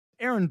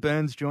Erin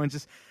Burns joins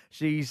us.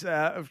 She's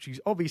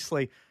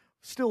obviously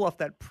still off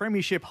that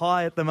premiership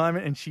high at the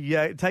moment, and she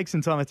takes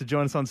some time out to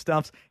join us on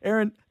Stumps.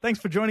 Erin, thanks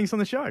for joining us on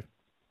the show.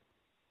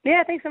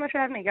 Yeah, thanks so much for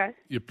having me, guys.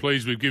 You're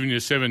pleased we've given you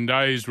 7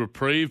 days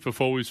reprieve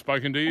before we've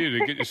spoken to you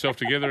to get yourself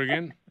together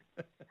again?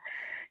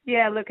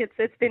 Yeah, look,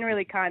 it's been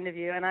really kind of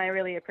you, and I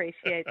really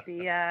appreciate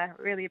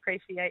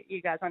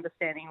you guys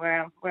understanding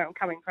where I'm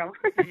coming from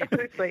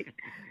this week.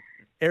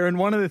 Erin,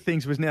 one of the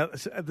things was now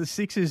the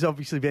Sixers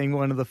obviously being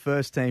one of the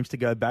first teams to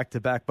go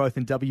back-to-back, both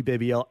in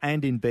WBBL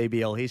and in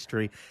BBL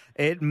history.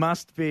 It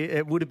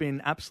would have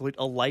been absolute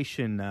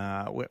elation.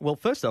 Well,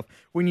 first off,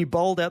 when you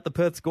bowled out the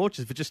Perth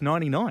Scorchers for just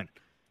 99.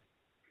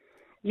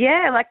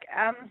 Yeah,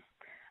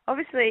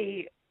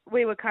 obviously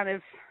we were kind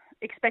of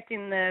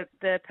expecting the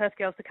Perth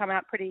girls to come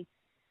out pretty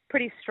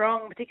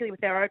strong, particularly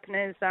with their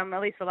openers.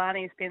 Elise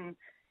Villani's been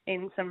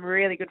in some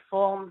really good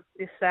form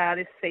this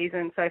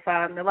season so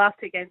far. In the last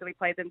 2 games that we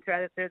played them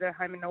through their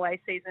home and away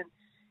season,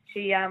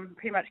 she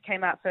pretty much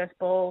came out first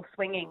ball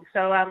swinging.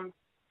 So,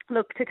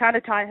 look, to kind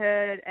of tie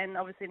her and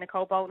obviously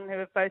Nicole Bolton, who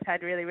have both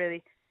had really,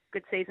 really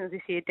good seasons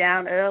this year,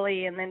 down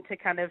early, and then to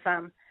kind of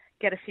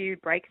get a few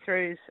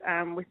breakthroughs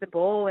with the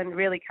ball and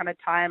really kind of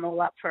tie them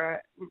all up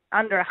for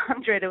under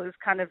 100. It was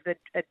kind of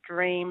a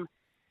dream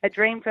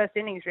first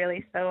innings,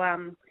 really.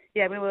 So,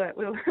 yeah, we were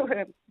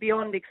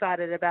beyond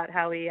excited about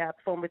how we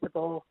performed with the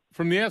ball.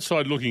 From the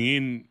outside looking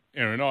in,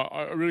 Erin,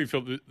 I really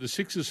felt that the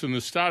Sixers from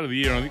the start of the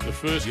year, I think the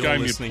first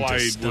game you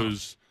played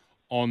was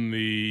on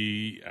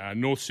the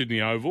North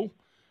Sydney Oval.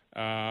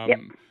 Yep.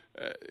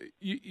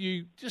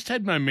 You just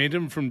had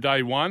momentum from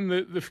day one.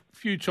 The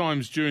few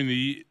times during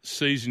the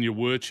season you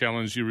were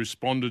challenged, you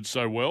responded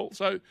so well.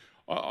 So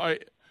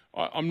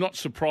I'm not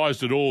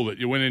surprised at all that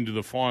you went into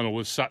the final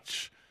with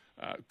such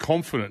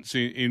confidence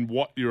in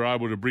what you're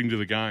able to bring to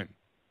the game.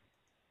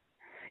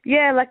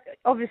 Yeah,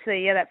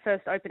 obviously, that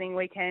first opening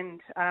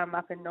weekend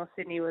up in North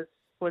Sydney was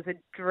a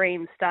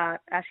dream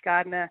start. Ash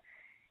Gardner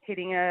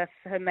hitting her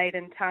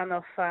maiden ton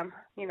off, I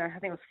think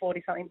it was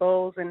 40-something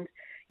balls, and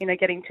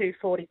getting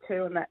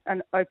 242 in that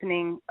an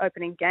opening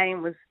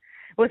game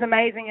was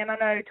amazing. And I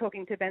know,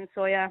 talking to Ben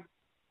Sawyer,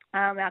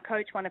 our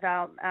coach, one of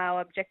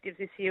our objectives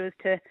this year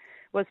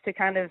was to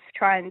kind of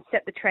try and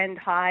set the trend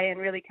high and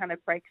really kind of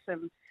break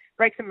some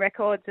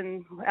records.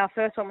 And our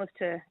first one was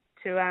to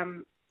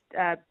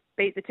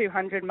beat the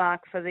 200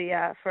 mark for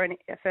a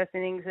first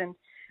innings. And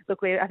look,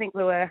 I think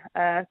we were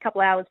a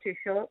couple hours too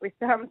short with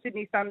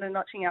Sydney Thunder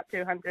notching up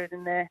 200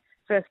 in their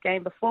first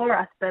game before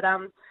us. But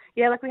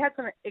we had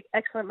some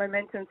excellent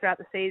momentum throughout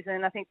the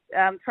season. I think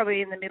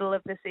probably in the middle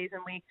of the season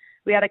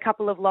we had a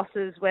couple of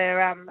losses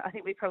where I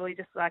think we probably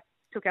just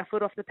took our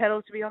foot off the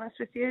pedal, to be honest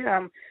with you.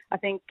 I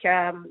think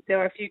there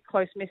were a few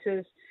close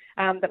misses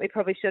that we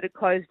probably should have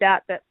closed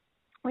out, but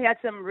we had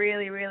some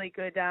really, really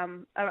good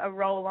a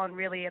roll on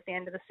really at the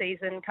end of the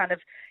season, kind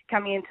of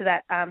coming into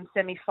that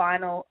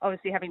semi-final,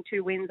 obviously having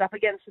 2 wins up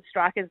against the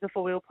Strikers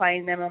before we were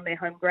playing them on their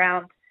home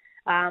ground.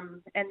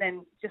 And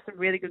then just some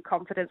really good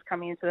confidence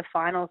coming into the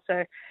final.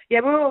 So, yeah,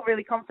 we were all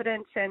really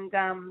confident and,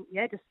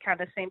 just kind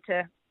of seemed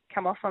to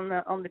come off on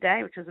the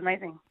day, which was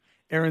amazing.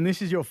 Erin,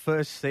 this is your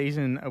first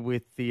season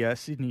with the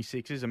Sydney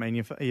Sixers. I mean,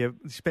 you've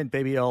spent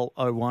BBL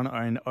 01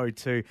 and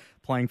 02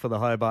 playing for the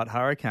Hobart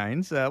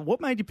Hurricanes.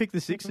 What made you pick the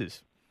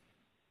Sixers?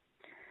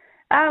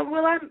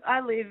 Well, I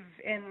live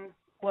and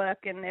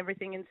work and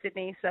everything in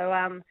Sydney, so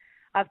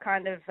I've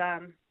kind of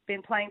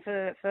been playing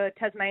for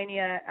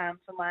Tasmania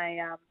for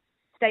my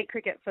state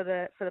cricket for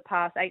the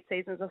past 8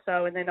 seasons or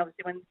so, and then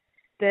obviously when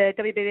the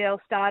WBBL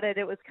started,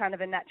 it was kind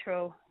of a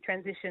natural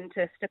transition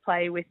to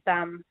play with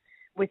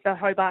the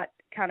Hobart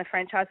kind of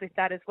franchise with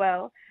that as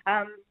well.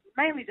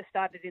 Mainly just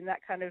started in that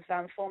kind of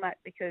format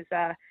because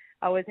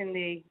I was in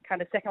the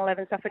kind of second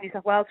 11 stuff in New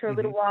South Wales for a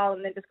little while,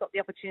 and then just got the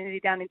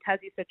opportunity down in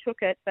Tassie, so took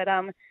it. But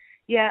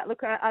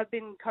look, I've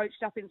been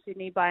coached up in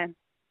Sydney by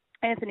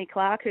Anthony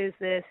Clark, who's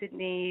the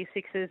Sydney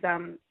Sixers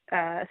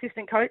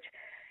assistant coach.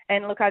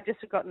 And look, I've just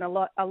gotten a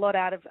lot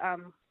out of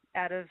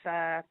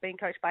being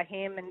coached by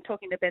him, and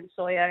talking to Ben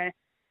Sawyer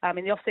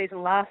in the off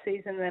season last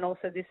season, and then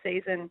also this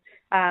season,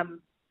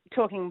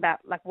 talking about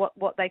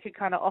what they could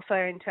kind of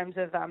offer in terms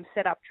of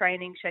setup,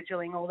 training,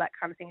 scheduling, all that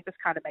kind of thing. It just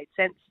kind of made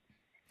sense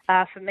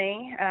for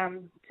me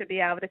to be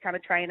able to kind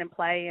of train and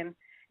play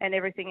and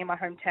everything in my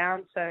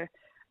hometown. So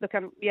look,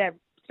 I'm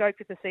stoked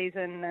with the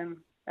season, and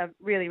I'm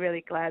really,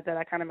 really glad that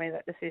I kind of made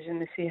that decision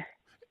this year.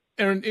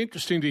 Erin,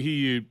 interesting to hear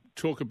you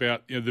talk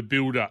about the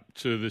build-up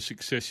to the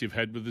success you've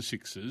had with the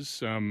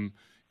Sixers. In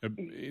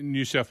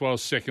New South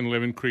Wales second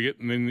 11 cricket,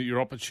 and then your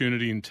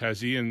opportunity in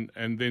Tassie,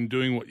 and then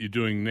doing what you're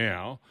doing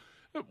now.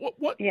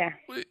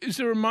 Is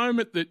there a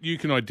moment that you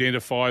can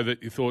identify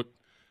that you thought,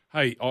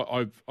 hey,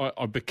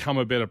 I've become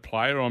a better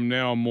player, I'm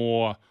now a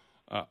more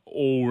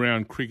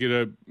all-round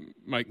cricketer,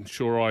 making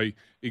sure I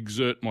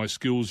exert my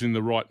skills in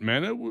the right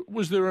manner?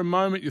 Was there a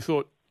moment you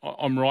thought,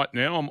 I'm right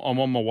now, I'm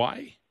on my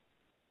way?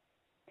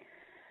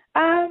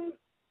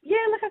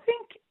 Look, I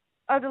think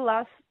over the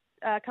last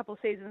couple of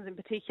seasons in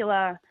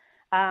particular,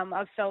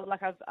 I've felt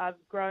like I've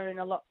grown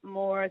a lot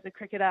more as a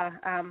cricketer.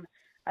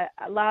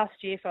 last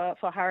year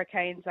for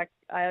Hurricanes,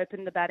 I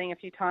opened the batting a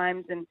few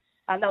times, and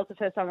that was the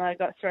first time I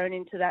got thrown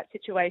into that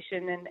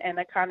situation, and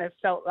I kind of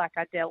felt like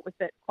I dealt with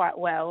it quite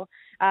well.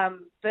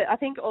 But I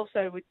think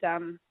also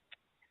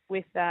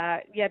with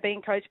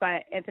being coached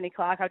by Anthony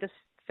Clark, I just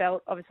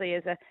felt obviously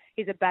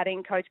he's a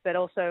batting coach, but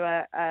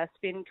also a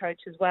spin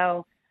coach as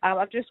well.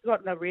 I've just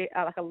gotten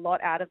a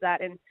lot out of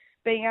that, and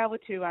being able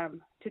to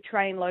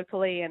train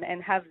locally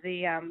and have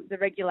the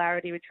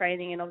regularity with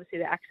training, and obviously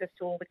the access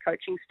to all the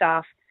coaching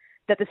staff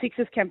that the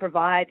Sixers can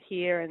provide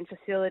here, and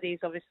facilities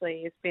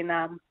obviously has been.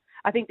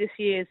 I think this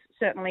year's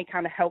certainly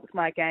kind of helped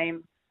my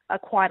game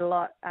quite a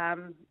lot,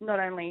 not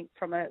only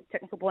from a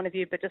technical point of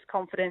view, but just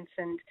confidence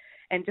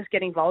and just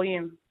getting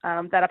volume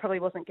that I probably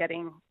wasn't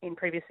getting in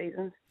previous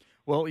seasons.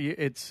 Well,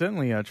 it's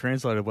certainly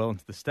translated well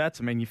into the stats.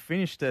 I mean, you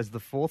finished as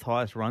the fourth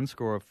highest run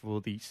scorer for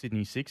the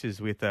Sydney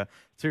Sixers with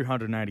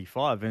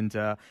 285, and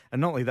not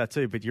only that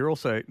too, but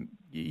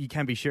you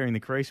can be sharing the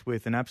crease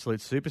with an absolute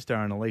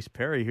superstar in Elise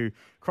Perry, who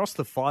crossed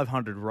the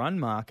 500 run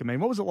mark. I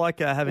mean, what was it like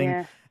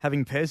having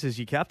Pez as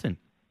your captain?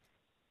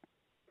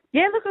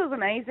 Yeah, look, it was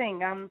amazing.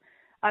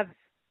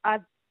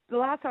 The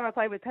last time I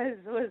played with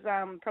Pez was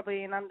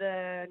probably in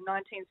under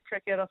 19s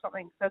cricket or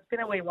something, so it's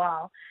been a wee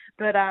while.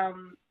 But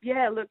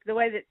look, the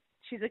way that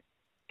she's a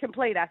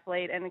complete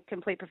athlete and a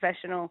complete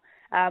professional,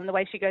 the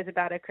way she goes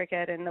about her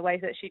cricket and the way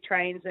that she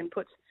trains and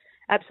puts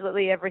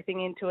absolutely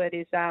everything into it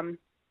is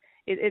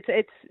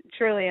it's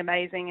truly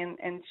amazing.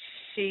 And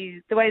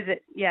the way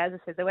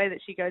that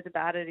she goes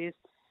about it is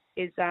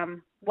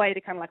way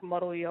to kind of like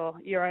model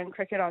your own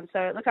cricket on.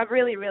 So look, I've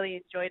really, really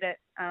enjoyed it.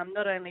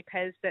 Not only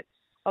Pez, but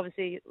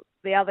obviously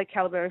the other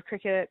calibre of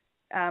cricketers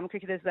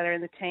that are in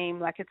the team.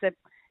 Like, it's a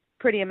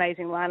pretty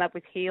amazing lineup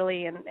with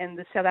Healy and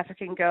the South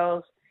African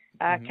girls.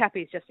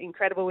 Cappy's just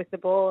incredible with the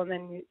ball, and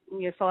then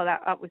you follow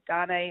that up with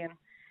Dane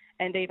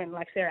and even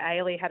like Sarah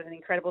Ailey had an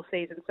incredible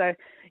season. So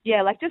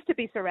yeah, like just to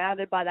be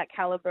surrounded by that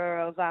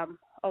calibre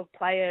of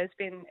players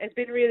it's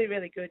been really,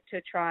 really good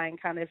to try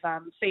and kind of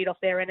feed off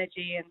their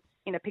energy and,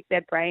 you know, pick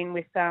their brain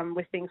with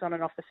things on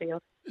and off the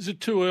field. Is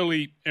it too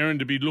early, Erin,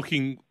 to be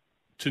looking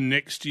to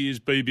next year's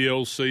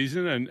BBL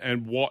season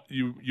and what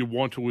you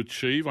want to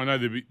achieve? I know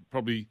there'll be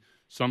probably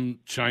some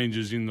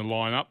changes in the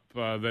lineup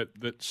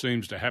that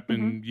seems to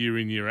happen year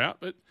in, year out.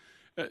 But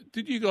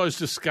did you guys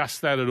discuss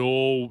that at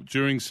all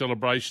during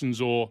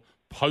celebrations or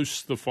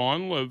post the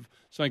final of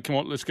saying, come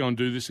on, let's go and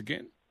do this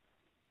again?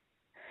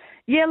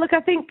 Yeah, look,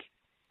 I think,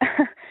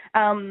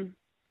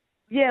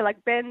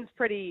 like Ben's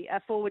pretty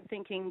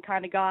forward-thinking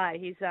kind of guy.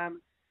 He's, I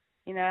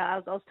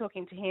was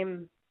talking to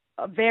him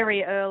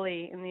very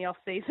early in the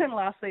off-season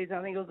last season.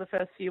 I think it was the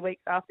first few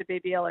weeks after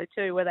BBL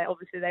 02 where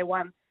they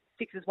won.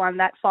 Sixers won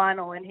that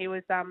final, and he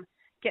was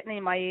getting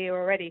in my ear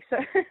already. So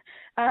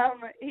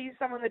he's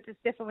someone that's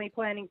just definitely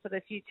planning for the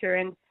future.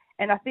 And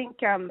I think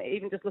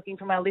even just looking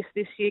from our list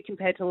this year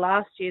compared to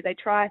last year, they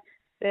try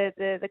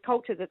the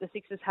culture that the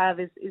Sixers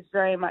have is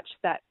very much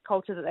that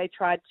culture that they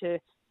tried to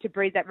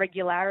breed, that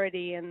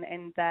regularity and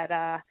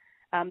that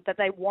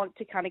they want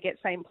to kind of get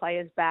same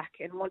players back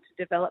and want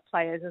to develop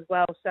players as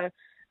well. So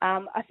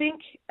I think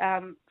I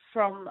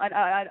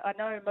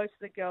know most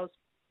of the girls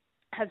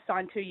have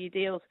signed 2-year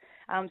deals.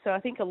 So I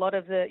think a lot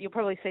of you'll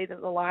probably see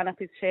that the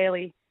lineup is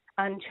fairly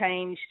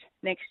unchanged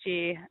next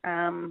year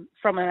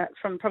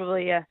from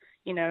probably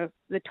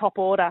the top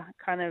order,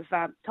 kind of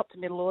top to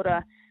middle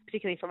order,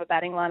 particularly from a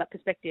batting lineup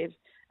perspective.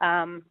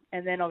 And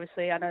then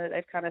obviously I know that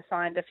they've kind of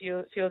signed a few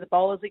of the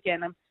bowlers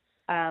again.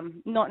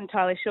 I'm not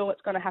entirely sure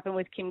what's going to happen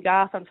with Kim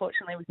Garth,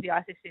 unfortunately, with the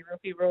ICC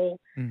rookie rule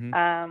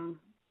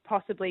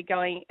possibly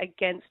going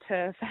against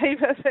her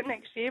favour for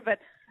next year. But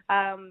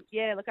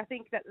look, I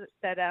think that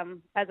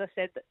as I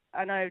said,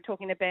 I know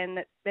talking to Ben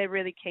that they're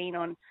really keen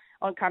on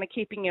kind of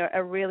keeping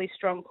a really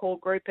strong core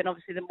group, and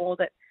obviously the more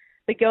that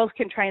the girls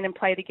can train and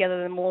play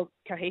together, the more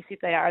cohesive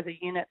they are as a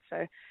unit.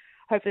 So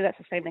hopefully that's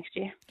the same next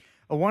year.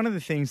 One of the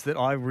things that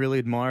I really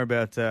admire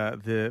about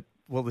the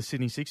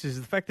Sydney Sixers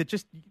is the fact that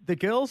just the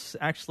girls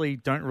actually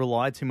don't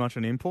rely too much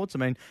on imports. I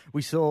mean,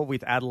 we saw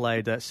with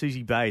Adelaide,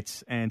 Susie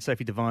Bates and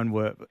Sophie Devine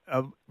were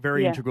a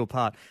very integral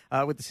part.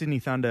 With the Sydney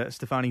Thunder,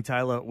 Stefani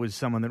Taylor was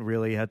someone that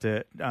really had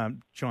to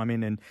chime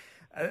in, and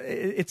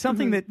it's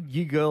something that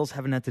you girls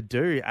haven't had to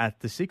do at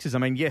the Sixers. I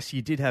mean, yes,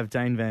 you did have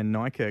Dane van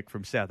Niekerk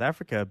from South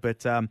Africa,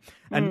 but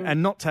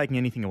and not taking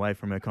anything away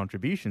from her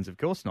contributions, of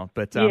course not.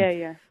 But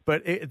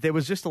but there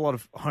was just a lot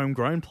of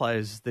homegrown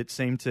players that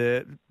seemed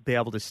to be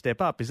able to step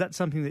up. Is that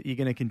something that you're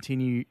going to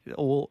continue,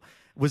 or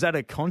was that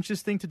a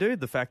conscious thing to do?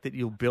 The fact that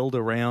you'll build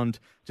around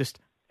just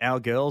our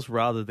girls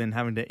rather than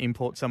having to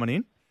import someone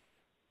in?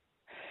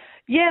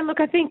 Yeah, look,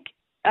 I think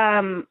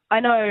I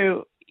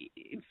know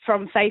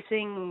from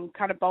facing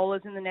kind of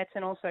bowlers in the nets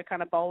and also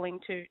kind of bowling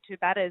to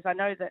batters, I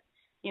know that,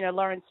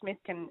 Lauren Smith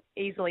can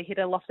easily hit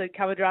a lofted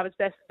cover drive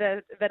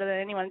better than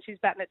anyone. She's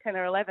batting at 10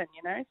 or 11,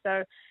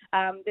 So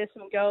there's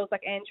some girls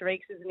like Ange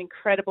Reeks is an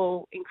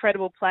incredible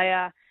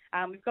player.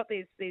 We've got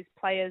these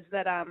players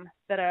that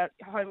are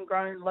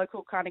homegrown,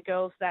 local kind of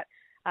girls that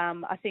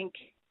I think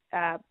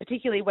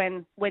particularly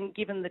when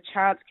given the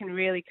chance, can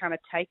really kind of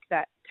take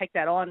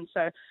that on.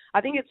 So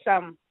I think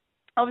it's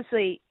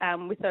obviously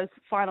with those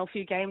final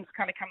few games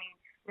kind of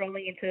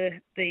rolling into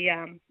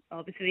the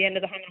obviously the end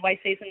of the home and away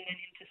season and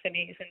into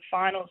semis and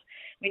finals,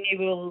 we knew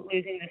we were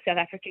losing the South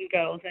African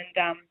girls.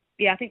 And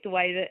I think the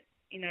way that,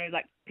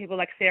 like people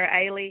like Sarah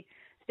Ailey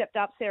stepped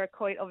up, Sarah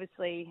Coit,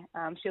 obviously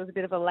she was a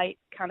bit of a late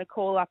kind of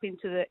call up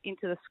into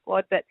the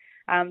squad, but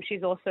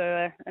she's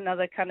also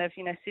another kind of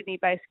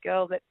Sydney-based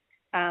girl that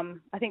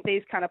I think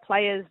these kind of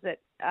players that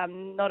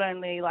not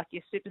only like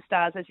your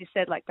superstars, as you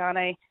said, like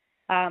Dane,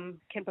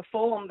 can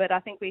perform, but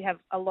I think we have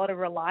a lot of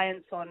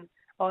reliance on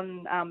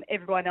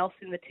everyone else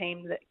in the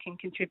team that can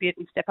contribute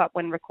and step up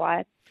when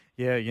required.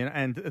 Yeah,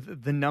 and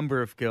the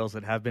number of girls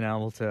that have been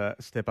able to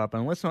step up.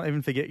 And let's not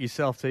even forget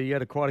yourself, too. You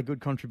had quite a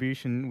good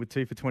contribution with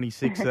 2 for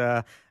 26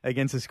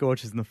 against the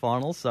Scorchers in the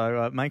finals.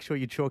 So make sure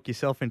you chalk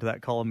yourself into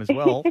that column as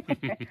well.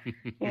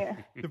 Yeah.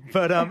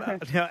 But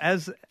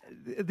as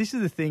this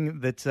is the thing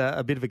that's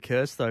a bit of a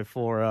curse, though,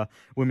 for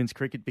women's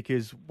cricket,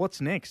 because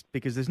what's next?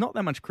 Because there's not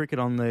that much cricket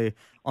on the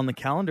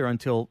calendar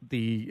until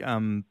the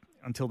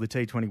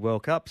T20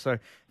 World Cup. So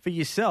for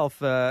yourself,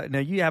 now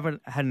you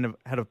haven't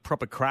had a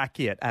proper crack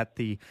yet at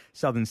the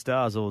Southern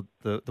Stars or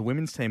the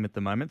women's team at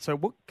the moment. So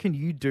what can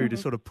you do to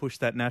sort of push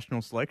that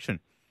national selection?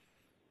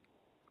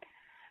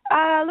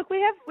 Look,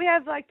 we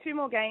have like 2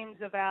 more games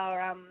of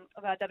our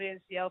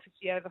WNCL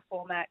 50 over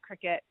format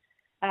cricket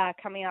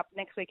coming up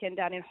next weekend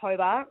down in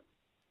Hobart.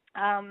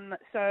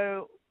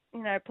 So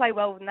play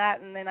well in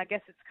that, and then I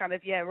guess it's kind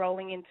of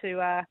rolling into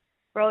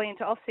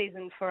off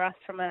season for us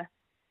from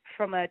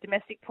a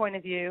domestic point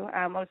of view.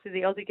 Obviously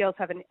the Aussie girls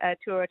have a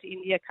tour to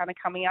India kind of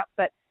coming up,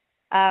 but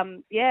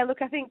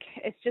look, I think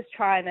it's just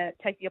trying to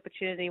take the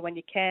opportunity when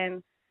you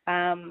can,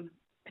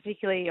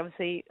 particularly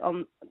obviously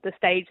on the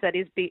stage that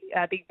is Big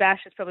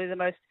Bash. It's probably the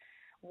most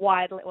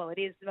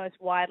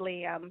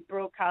widely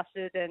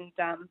broadcasted and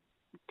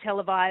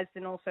televised,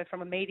 and also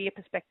from a media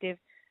perspective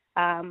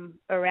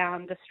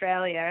around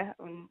Australia.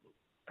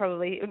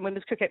 Probably in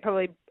women's cricket,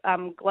 probably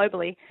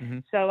globally. Mm-hmm.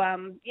 So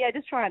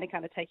just trying to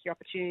kind of take your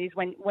opportunities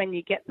when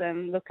you get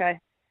them. Look,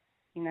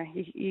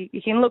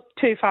 you can look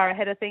too far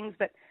ahead of things,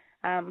 but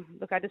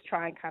look, I just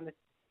try and kind of,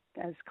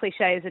 as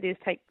cliche as it is,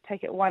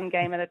 take it one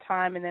game at a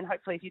time, and then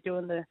hopefully if you're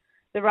doing the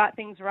right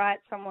things right,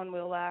 someone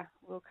will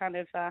kind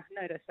of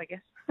notice, I guess.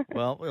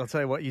 Well, I'll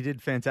tell you what, you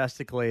did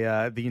fantastically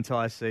the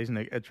entire season.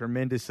 A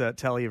tremendous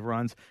tally of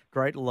runs,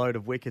 great load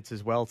of wickets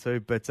as well too.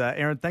 But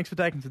Erin, thanks for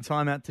taking some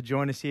time out to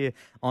join us here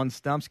on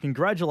Stumps.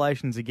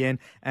 Congratulations again,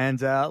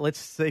 and let's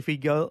see if you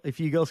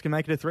girls can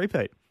make it a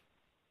three-peat.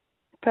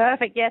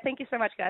 Perfect. Yeah, thank you so much, guys.